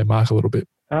have missed their mark a little bit?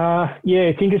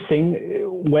 It's interesting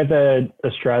whether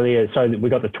Australia. So we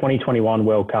got the 2021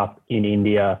 World Cup in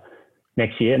India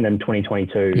next year, and then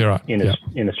 2022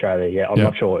 in Australia. Yeah, I'm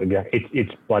not sure exactly.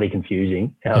 It's bloody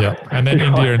confusing. And then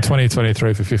India in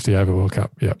 2023 for 50 over World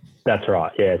Cup. Yeah, that's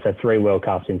right. Yeah, so 3 World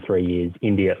Cups in 3 years: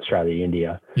 India, Australia,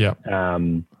 India. Yeah.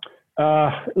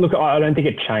 Look, I don't think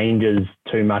it changes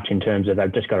too much in terms of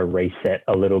they've just got to reset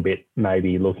a little bit,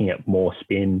 maybe looking at more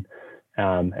spin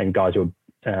and guys who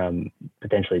are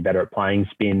potentially better at playing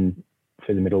spin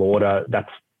for the middle order. That's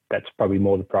probably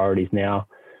more the priorities now.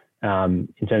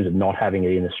 In terms of not having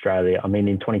it in Australia, I mean,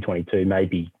 in 2022,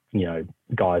 maybe,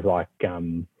 guys like,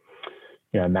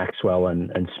 Maxwell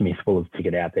and Smith will have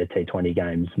figured out their T20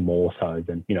 games more so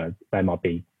than, they might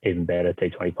be even better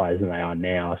T20 players than they are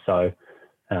now. So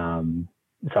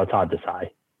it's hard to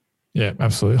say. Yeah,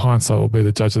 absolutely. Hindsight will be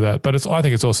the judge of that. But I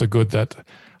think it's also good that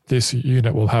this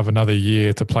unit will have another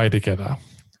year to play together,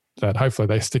 that hopefully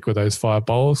they stick with those 5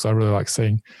 bowlers. I really like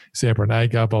seeing Zebra and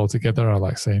Agar bowl together. I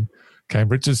like seeing Kane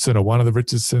Richardson or one of the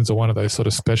Richardsons or one of those sort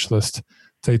of specialist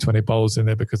T20 bowlers in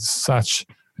there, because it's such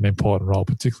an important role,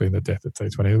 particularly in the death of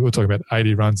T20. We're talking about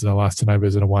 80 runs in the last 10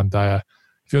 overs in a one-dayer.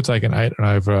 If you're taking 8 and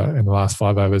over in the last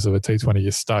 5 overs of a T20,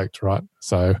 you're stoked, right?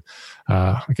 So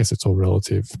I guess it's all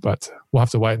relative, but we'll have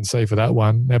to wait and see for that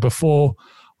one. Now, before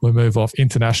we move off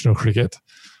international cricket,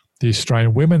 the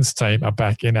Australian women's team are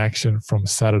back in action from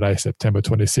Saturday, September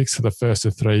 26th for the first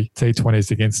of 3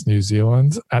 T20s against New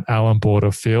Zealand at Allan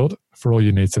Border Field. For all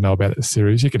you need to know about the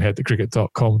series, you can head to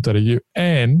cricket.com.au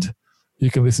and you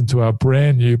can listen to our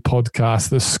brand new podcast,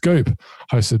 The Scoop,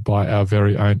 hosted by our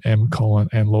very own M. Collin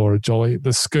and Laura Jolly.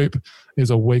 The Scoop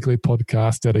is a weekly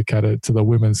podcast dedicated to the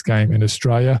women's game in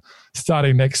Australia.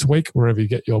 Starting next week, wherever you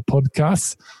get your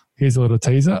podcasts, here's a little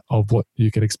teaser of what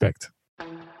you can expect.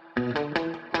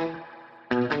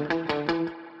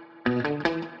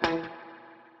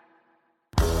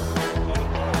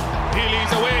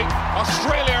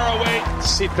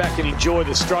 Sit back and enjoy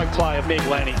the stroke play of Meg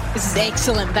Lanning. This is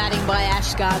excellent batting by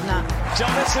Ash Gardner.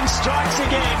 Jonathan strikes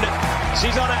again.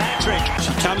 She's on a hat-trick.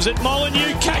 She comes at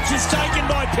Molyneux. Catch is taken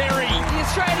by Perry. The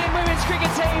Australian women's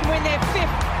cricket team win their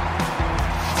 5th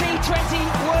T20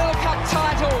 World Cup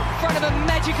title in front of a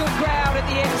magical crowd at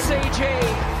the MCG.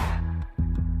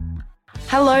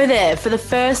 Hello there. For the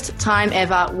first time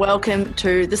ever, welcome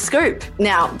to The Scoop.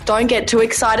 Now, don't get too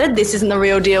excited. This isn't the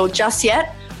real deal just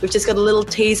yet. We've just got a little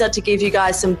teaser to give you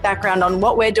guys some background on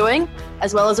what we're doing,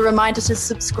 as well as a reminder to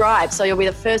subscribe so you'll be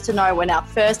the first to know when our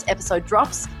first episode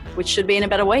drops, which should be in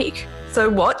about a week. So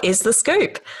what is The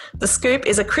Scoop? The Scoop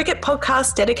is a cricket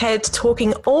podcast dedicated to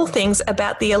talking all things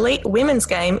about the elite women's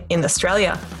game in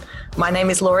Australia. My name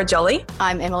is Laura Jolly.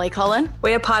 I'm Emily Collin.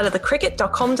 We are part of the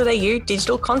cricket.com.au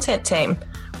digital content team.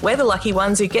 We're the lucky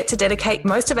ones who get to dedicate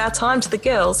most of our time to the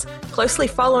girls, closely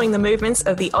following the movements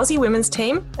of the Aussie women's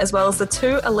team, as well as the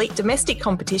two elite domestic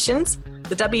competitions,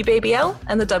 the WBBL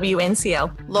and the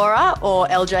WNCL. Laura, or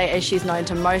LJ as she's known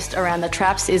to most around the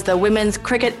traps, is the women's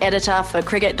cricket editor for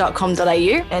cricket.com.au.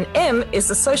 And M is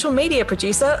the social media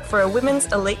producer for a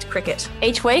women's elite cricket.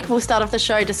 Each week, we'll start off the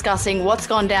show discussing what's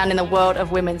gone down in the world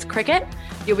of women's cricket.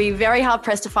 You'll be very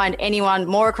hard-pressed to find anyone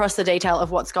more across the detail of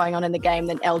what's going on in the game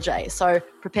than LJ, so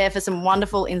prepare for some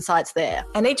wonderful insights there.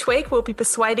 And each week, we'll be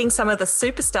persuading some of the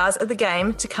superstars of the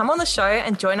game to come on the show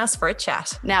and join us for a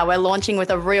chat. Now, we're launching with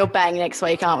a real bang next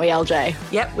week, aren't we, LJ?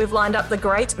 Yep, we've lined up the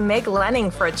great Meg Lanning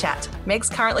for a chat. Meg's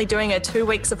currently doing her 2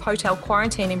 weeks of hotel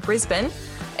quarantine in Brisbane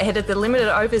ahead of the Limited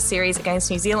Overs series against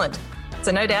New Zealand. So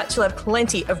no doubt she'll have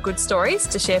plenty of good stories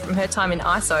to share from her time in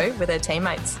ISO with her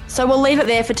teammates. So we'll leave it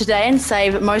there for today and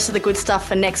save most of the good stuff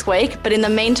for next week. But in the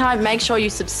meantime, make sure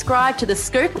you subscribe to The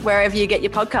Scoop wherever you get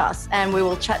your podcasts, and we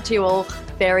will chat to you all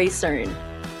very soon.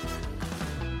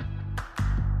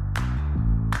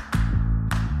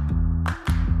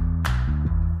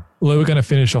 Lou, we're going to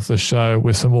finish off the show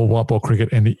with some more white ball cricket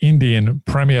and the Indian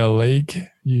Premier League.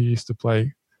 You used to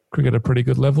play cricket at a pretty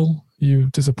good level. You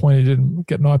disappointed you didn't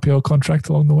get an IPL contract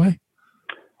along the way?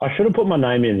 I should have put my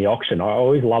name in the auction. I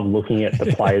always love looking at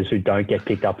the players who don't get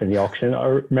picked up in the auction. I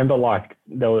remember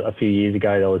there was, a few years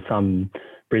ago, there was some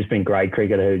Brisbane grade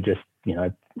cricketer who just,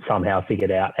 somehow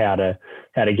figured out how to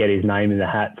get his name in the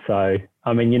hat. So,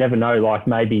 I mean, you never know,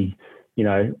 maybe, they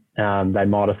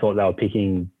might have thought they were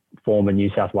picking former New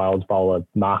South Wales bowler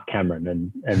Mark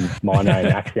Cameron and my name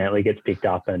accidentally gets picked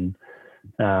up. And,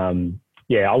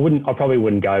 I probably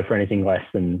wouldn't go for anything less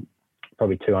than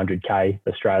probably 200K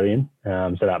Australian.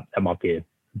 So that might be a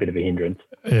bit of a hindrance.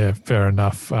 Yeah, fair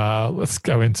enough. Let's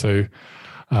go into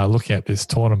looking at this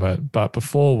tournament. But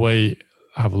before we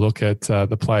have a look at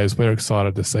the players we're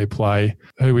excited to see play,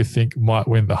 who we think might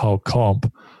win the whole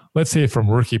comp, let's hear from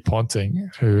Ricky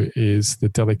Ponting, who is the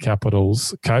Delhi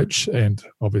Capitals coach and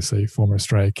obviously former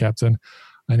Australia captain.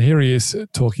 And here he is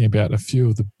talking about a few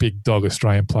of the big dog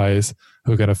Australian players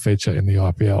who are going to feature in the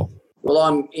IPL. Well,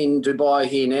 I'm in Dubai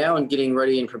here now and getting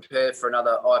ready and prepared for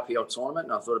another IPL tournament.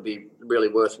 And I thought it'd be really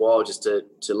worthwhile just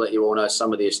to let you all know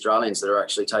some of the Australians that are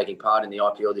actually taking part in the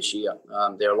IPL this year.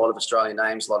 There are a lot of Australian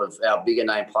names. A lot of our bigger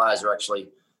name players are actually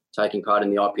taking part in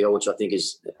the IPL, which I think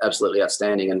is absolutely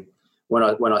outstanding. And when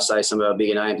I say some of our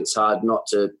bigger names, it's hard not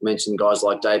to mention guys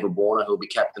like David Warner, who will be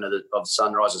captain of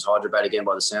Sunrisers Hyderabad again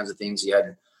by the sounds of things. He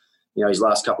had, his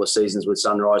last couple of seasons with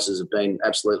Sunrisers have been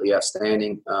absolutely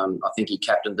outstanding. I think he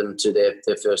captained them to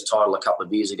their first title a couple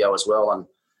of years ago as well. And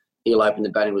he'll open the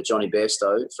batting with Johnny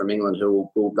Bairstow from England,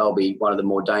 they'll be one of the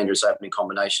more dangerous opening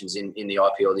combinations in the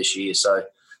IPL this year. So,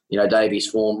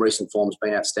 Davey's recent form's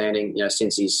been outstanding.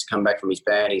 Since he's come back from his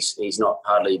ban, he's not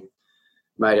hardly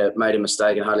made a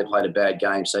mistake and hardly played a bad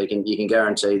game. So you can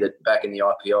guarantee that back in the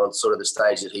IPL, sort of the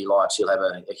stage that he likes, he'll have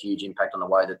a huge impact on the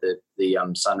way that the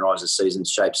Sunrisers season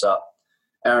shapes up.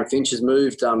 Aaron Finch has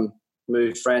moved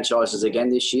franchises again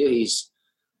this year. He's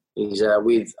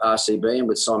with RCB and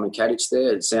with Simon Kadich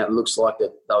there. It looks like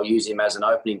that they'll use him as an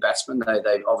opening batsman.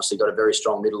 They've obviously got a very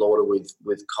strong middle order with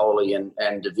Kohli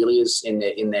and de Villiers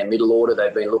in their middle order.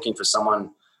 They've been looking for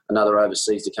another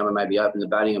overseas to come and maybe open the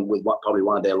batting, and with probably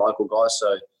one of their local guys.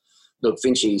 So, look,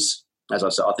 Finchie's, as I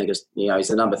said, I think he's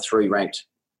the number 3 ranked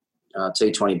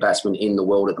T20 batsman in the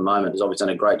world at the moment. He's obviously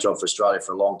done a great job for Australia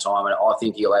for a long time, and I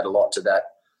think he'll add a lot to that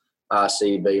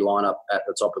RCB lineup at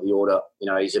the top of the order.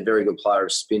 He's a very good player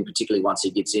of spin, particularly once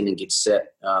he gets in and gets set.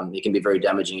 He can be very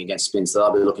damaging against spin, so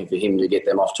they'll be looking for him to get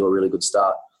them off to a really good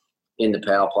start in the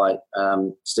power play.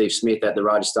 Steve Smith at the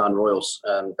Rajasthan Royals.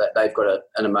 They've got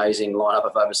an amazing lineup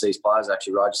of overseas players,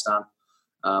 actually, Rajasthan.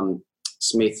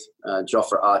 Smith,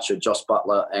 Jofra Archer, Josh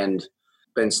Butler and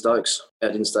Ben Stokes.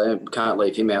 Can't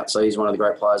leave him out. So he's one of the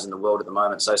great players in the world at the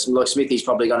moment. So look, Smithy's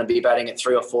probably going to be batting at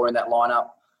 3 or 4 in that lineup.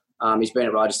 He's been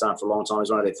at Rajasthan for a long time.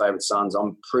 He's one of their favourite sons.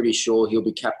 I'm pretty sure he'll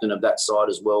be captain of that side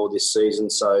as well this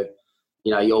season. So,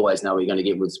 you always know what you're going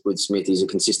to get with Smith. He's a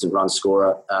consistent run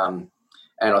scorer.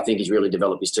 And I think he's really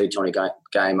developed his T20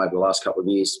 game over the last couple of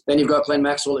years. Then you've got Glenn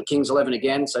Maxwell at Kings 11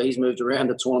 again. So he's moved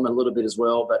around the tournament a little bit as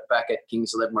well, but back at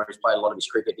Kings 11 where he's played a lot of his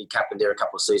cricket. He captained there a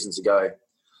couple of seasons ago.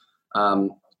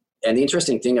 And the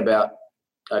interesting thing about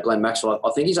Glenn Maxwell, I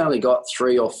think he's only got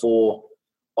 3 or 4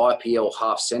 IPL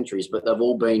half centuries, but they've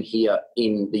all been here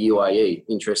in the UAE,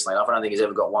 interestingly enough. I don't think he's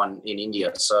ever got one in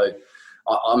India. So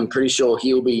I'm pretty sure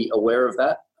he'll be aware of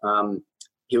that.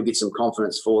 He'll get some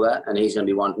confidence for that, and he's going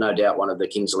to be no doubt one of the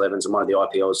Kings 11s and one of the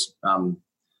IPL's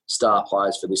star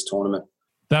players for this tournament.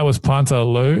 That was punter,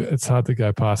 Lou. It's hard to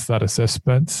go past that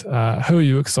assessment. Who are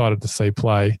you excited to see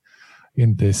play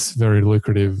in this very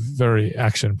lucrative, very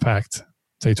action-packed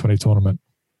T20 tournament?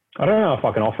 I don't know if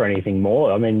I can offer anything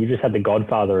more. I mean, you just had the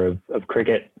godfather of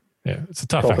cricket. Yeah, it's a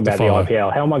tough talk act about to follow. The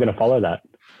IPL. How am I going to follow that?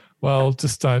 Well,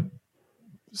 just don't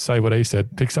say what he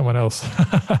said. Pick someone else.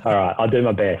 All right, I'll do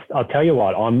my best. I'll tell you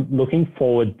what, I'm looking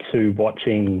forward to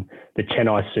watching the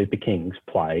Chennai Super Kings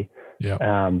play. Yeah.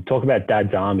 Talk about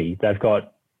Dad's Army. They've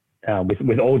got,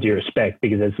 with all due respect,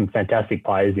 because there's some fantastic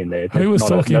players in there. Who was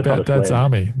talking about Dad's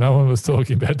Army? No one was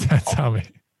talking about Dad's Army.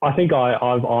 I think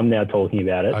I'm now talking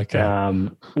about it. Okay.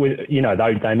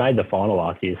 They made the final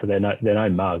last year, so they're no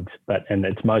mugs, and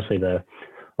it's mostly a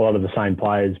lot of the same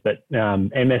players. But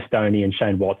MS Dhoni and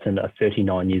Shane Watson are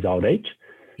 39 years old each.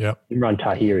 Yep. Imran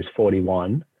Tahir is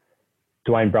 41.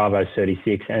 Dwayne Bravo's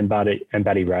 36, and Buddy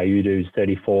Rayudu's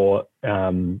 34.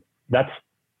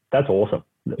 That's awesome.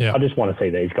 Yeah. I just want to see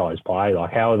these guys play.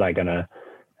 Like, how are they going to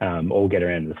all get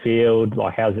around the field?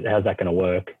 Like, how's that going to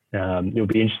work? It'll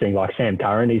be interesting. Like Sam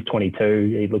Curran, he's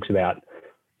 22. He looks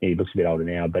a bit older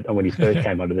now, but when he first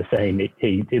came onto the scene,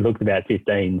 he looked about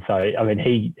 15. So, I mean,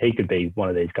 he could be one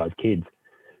of these guys' kids.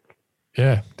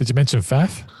 Yeah. Did you mention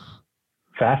Faf?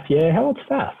 Faf, yeah. How old's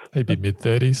Faf? He'd be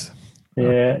mid-30s.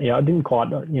 Yeah. I didn't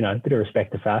quite, a bit of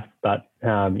respect to Faf. But,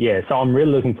 so I'm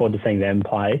really looking forward to seeing them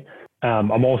play.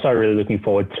 I'm also really looking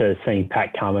forward to seeing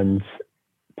Pat Cummins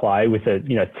play with a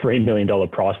 $3 million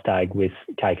price tag with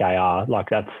KKR. Like,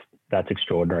 that's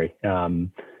extraordinary.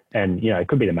 It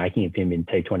could be the making of him in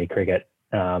T20 cricket,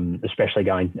 especially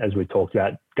as we talked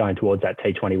about, going towards that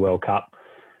T20 World Cup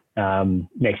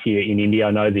next year in India.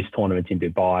 I know this tournament's in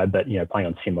Dubai, but playing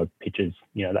on similar pitches,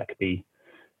 that could be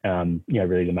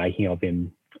really the making of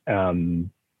him.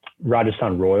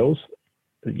 Rajasthan Royals.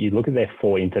 You look at their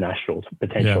 4 internationals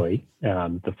potentially,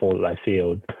 the 4 that they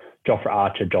field: Jofra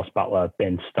Archer, Joss Buttler,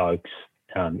 Ben Stokes,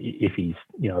 if he's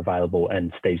available,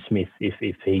 and Steve Smith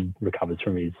if he recovers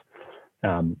from his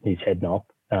head knock.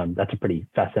 That's a pretty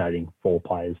fascinating 4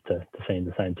 players to see in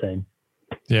the same team.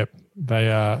 Yep,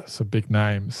 they are some big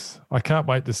names. I can't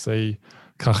wait to see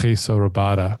Kagiso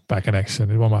Rabada back in action.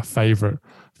 He's one of my favourite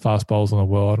fast bowlers in the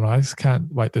world, and I just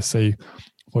can't wait to see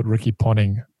what Ricky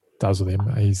Ponting does with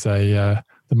him. He's the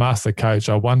master coach.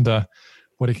 I wonder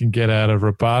what he can get out of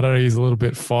Rabada. He's a little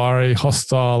bit fiery,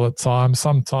 hostile at times,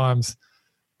 sometimes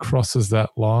crosses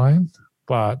that line,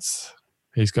 but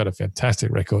he's got a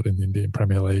fantastic record in the Indian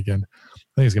Premier League, and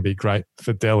I think it's going to be great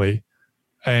for Delhi.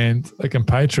 And a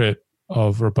compatriot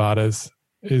of Rabada's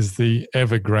is the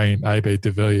evergreen AB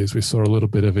de Villiers. We saw a little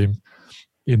bit of him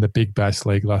in the Big Bash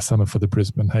League last summer for the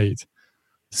Brisbane Heat.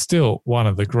 Still one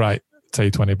of the great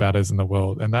T20 batters in the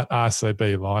world. And that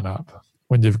RCB lineup,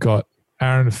 when you've got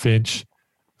Aaron Finch,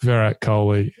 Virat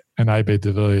Kohli and AB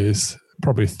de Villiers,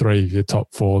 probably 3 of your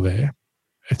top 4 there.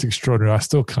 It's extraordinary. I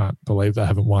still can't believe they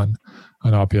haven't won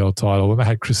an IPL title. And they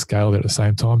had Chris Gale there at the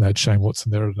same time. They had Shane Watson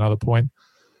there at another point.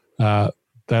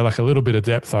 They lack a little bit of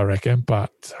depth, I reckon,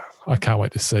 but I can't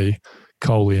wait to see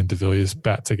Kohli and de Villiers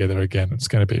bat together again. It's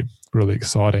going to be really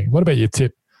exciting. What about your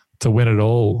tip to win it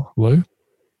all, Lou?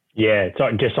 Yeah, so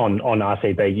just on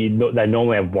RCB, they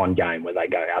normally have one game where they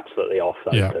go absolutely off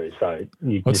those two. So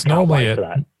it's normally at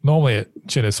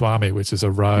Chinnaswamy, which is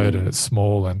a road and it's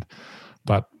small,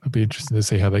 but it'll be interesting to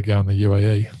see how they go in the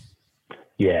UAE.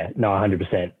 Yeah, no,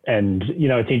 100%. And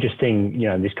it's interesting.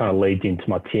 This kind of leads into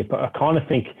my tip. I kind of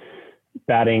think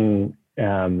batting.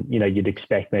 You'd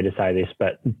expect me to say this,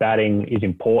 but batting is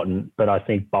important. But I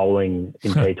think bowling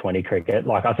in T20 cricket,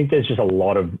 I think there's just a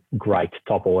lot of great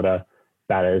top order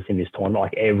batters in this tournament.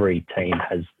 Like, every team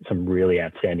has some really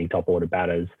outstanding top order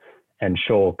batters, and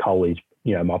sure, Kohli's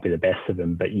might be the best of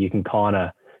them, but you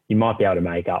might be able to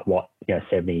make up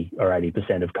 70 or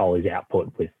 80% of Kohli's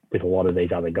output with a lot of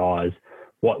these other guys.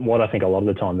 What I think a lot of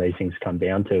the time these things come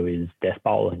down to is death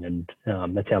bowling, and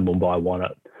that's how Mumbai won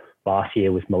it last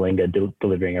year with Malinga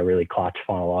delivering a really clutch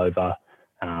final over.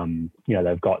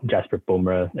 They've got Jasprit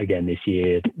Bumrah again this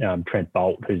year, Trent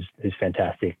Bolt, who's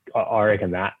fantastic. I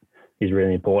reckon that is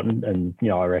really important, and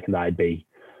I reckon they'd be,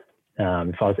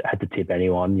 if I had to tip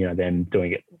anyone, them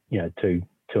doing it, two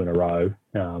in a row,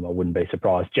 I wouldn't be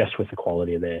surprised just with the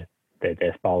quality of their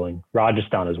death bowling.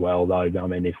 Rajasthan as well, though. I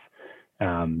mean, if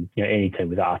any team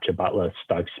with Archer, Butler,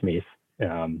 Stokes, Smith,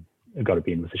 have got to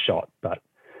be in with a shot. But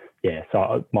yeah,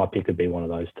 so my pick would be one of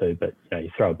those two. But you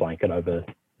throw a blanket over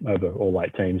all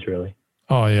 8 teams, really.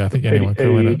 Oh yeah, I think anyone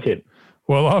could win it. Tip?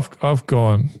 Well, I've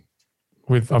gone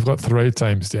with, I've got 3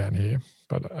 teams down here,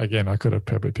 but again, I could have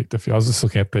probably picked a few. I was just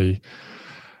looking at the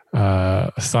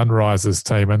Sunrisers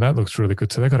team, and that looks really good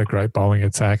too. They've got a great bowling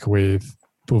attack with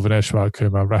Bhuvaneshwar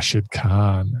Kumar, Rashid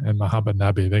Khan, and Mohammad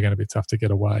Nabi. They're going to be tough to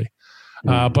get away.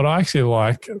 But I actually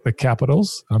like the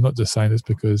Capitals. I'm not just saying this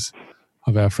because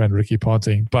of our friend Ricky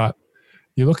Ponting, but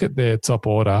you look at their top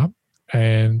order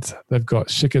and they've got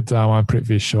Shikhar Dhawan,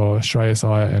 Prithvi Shaw, Shreyas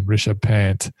Iyer and Rishabh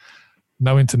Pant.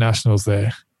 No internationals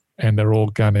there, and they're all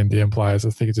gun Indian players. I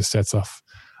think it just sets off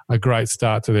a great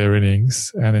start to their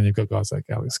innings. And then you've got guys like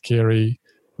Alex Carey,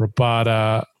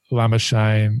 Rabada,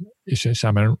 Lamashane, Ishan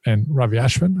Sharma and Ravi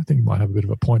Ashwin. I think he might have a bit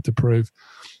of a point to prove.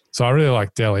 So I really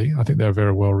like Delhi. I think they're a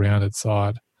very well-rounded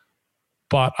side.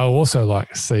 But I also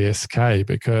like CSK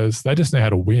because they just know how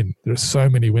to win. There are so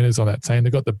many winners on that team.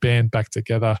 They've got the band back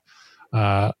together.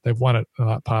 They've won it in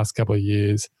the past couple of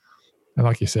years. And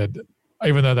like you said,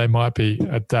 even though they might be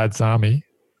a dad's army,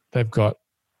 they've got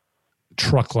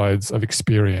truckloads of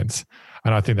experience.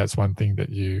 And I think that's one thing that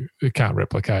you can't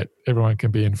replicate. Everyone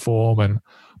can be in form and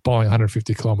bowling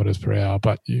 150 kilometres per hour,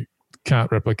 but you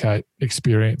can't replicate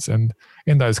experience. And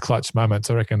in those clutch moments,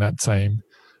 I reckon that team,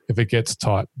 if it gets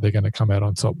tight, they're going to come out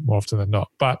on top more often than not.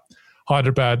 But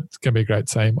Hyderabad can be a great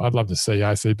team. I'd love to see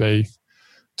ACB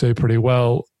do pretty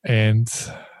well. And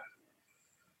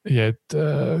yeah,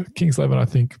 Kings 11, I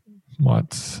think,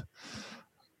 might,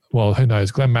 well, who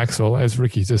knows? Glenn Maxwell, as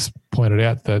Ricky just pointed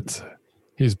out, that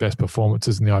his best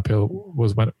performances in the IPL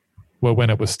were when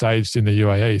it was staged in the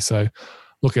UAE. So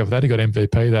look out for that. He got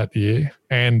MVP that year.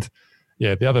 And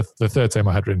yeah, the third team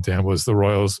I had written down was the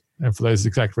Royals. And for those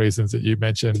exact reasons that you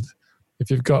mentioned,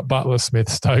 if you've got Butler, Smith,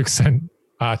 Stokes and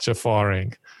Archer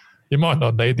firing, you might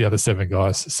not need the other 7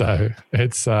 guys. So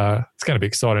it's going to be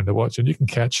exciting to watch. And you can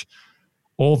catch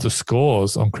all the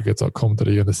scores on cricket.com.au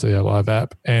and the CA Live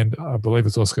app. And I believe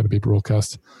it's also going to be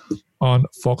broadcast on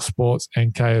Fox Sports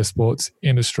and KO Sports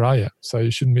in Australia. So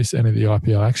you shouldn't miss any of the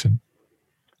IPL action.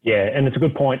 Yeah, and it's a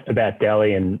good point about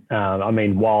Delhi. And I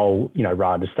mean, while,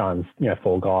 Rajasthan's,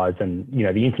 4 guys and,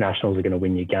 the internationals are going to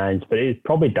win your games, but it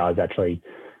probably does actually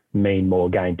mean more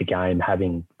game to game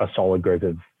having a solid group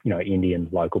of, Indian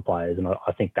local players. And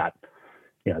I think that,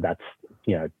 that's,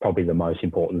 probably the most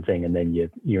important thing. And then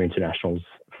your internationals,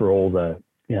 for all the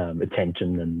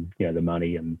attention and, the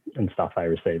money and stuff they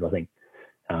receive, I think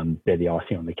they're the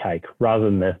icing on the cake rather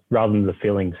than the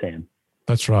filling, Sam.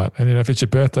 That's right. And if it's your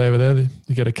birthday over there,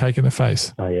 you get a cake in the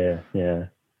face. Oh, yeah.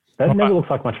 That never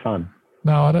looks like much fun.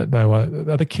 No, I don't know.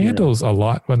 Are the candles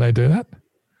alight when they do that?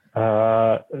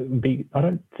 I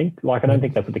don't think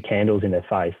they put the candles in their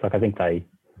face. Like, I think they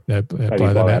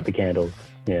blow them out the candles.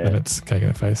 Yeah. And it's cake in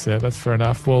the face. Yeah, that's fair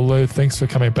enough. Well, Lou, thanks for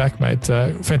coming back, mate.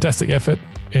 Fantastic effort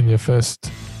in your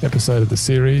first episode of the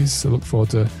series. I look forward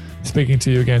to speaking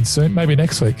to you again soon. Maybe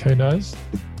next week. Who knows?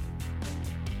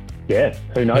 Yeah,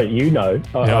 who knows?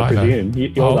 I presume.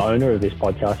 You're the owner of this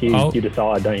podcast. You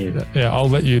decide, don't you? Yeah, I'll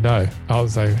let you know. I'll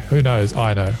say, who knows?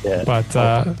 I know. Yeah, but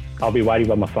I'll be waiting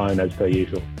by my phone as per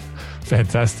usual.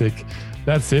 Fantastic.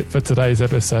 That's it for today's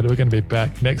episode. We're going to be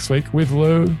back next week with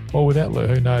Lou or without Lou.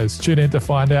 Who knows? Tune in to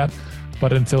find out.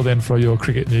 But until then, for your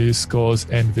cricket news, scores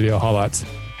and video highlights,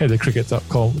 head to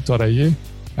cricket.com.au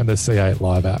and the C8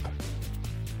 Live app.